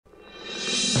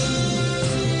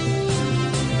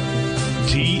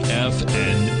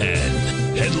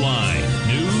TFNN. Headline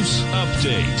News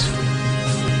Update.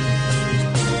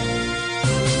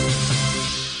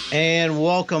 And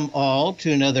welcome all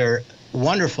to another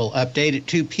wonderful update at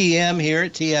 2 p.m. here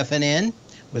at TFNN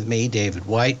with me, David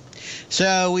White.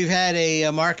 So we've had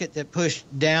a market that pushed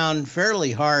down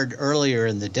fairly hard earlier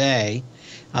in the day.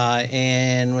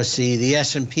 And let's see, the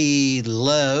S&P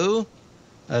low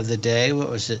of the day, what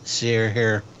was it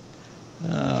here?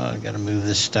 I got to move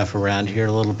this stuff around here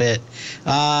a little bit.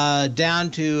 Down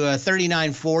to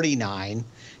 39.49.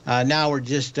 Now we're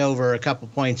just over a couple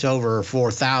points over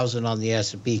 4,000 on the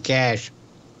S&P cash.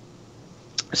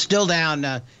 Still down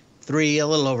a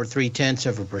little over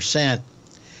 0.3%.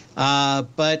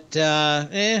 But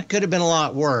could have been a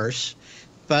lot worse.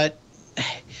 But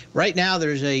right now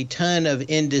there's a ton of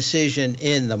indecision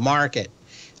in the market.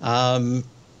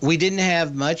 We didn't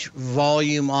have much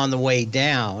volume on the way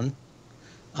down.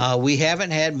 We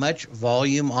haven't had much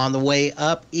volume on the way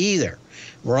up either.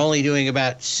 We're only doing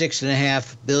about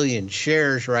 6.5 billion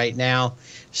shares right now.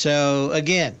 So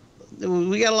again,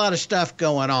 we got a lot of stuff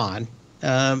going on.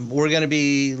 We're going to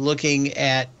be looking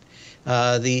at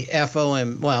the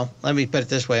FOM. Well, let me put it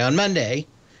this way. On Monday,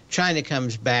 China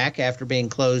comes back after being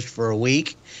closed for a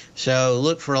week. So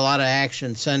look for a lot of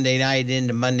action Sunday night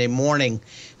into Monday morning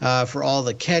for all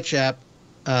the catch-up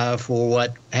for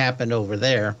what happened over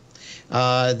there.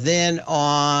 Then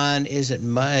on, is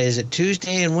it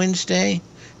Tuesday and Wednesday?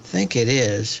 I think it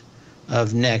is,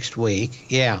 of next week.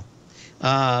 Yeah.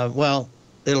 Well,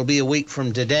 it'll be a week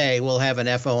from today. We'll have an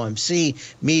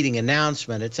FOMC meeting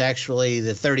announcement. It's actually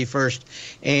the 31st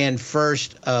and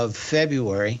 1st of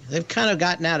February. They've kind of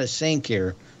gotten out of sync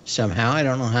here somehow. I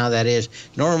don't know how that is.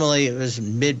 Normally it was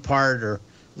mid-part or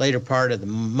later part of the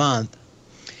month.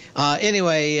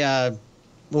 Anyway,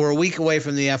 we're a week away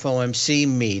from the FOMC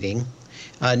meeting.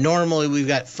 Normally, we've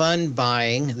got fund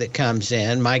buying that comes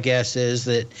in. My guess is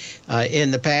that in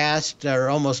the past, or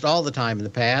almost all the time in the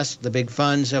past, the big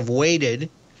funds have waited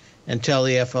until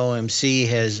the FOMC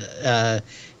has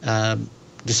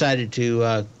decided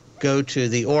to go to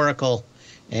the oracle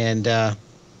and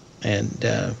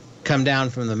come down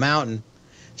from the mountain.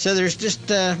 So there's just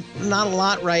not a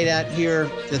lot right out here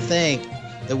to think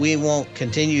that we won't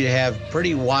continue to have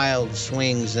pretty wild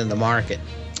swings in the market.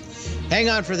 Hang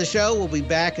on for the show. We'll be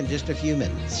back in just a few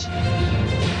minutes.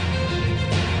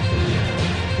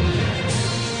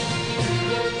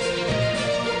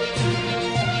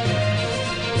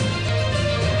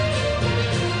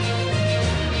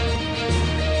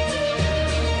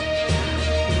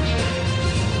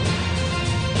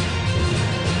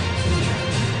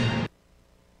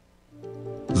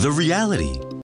 The reality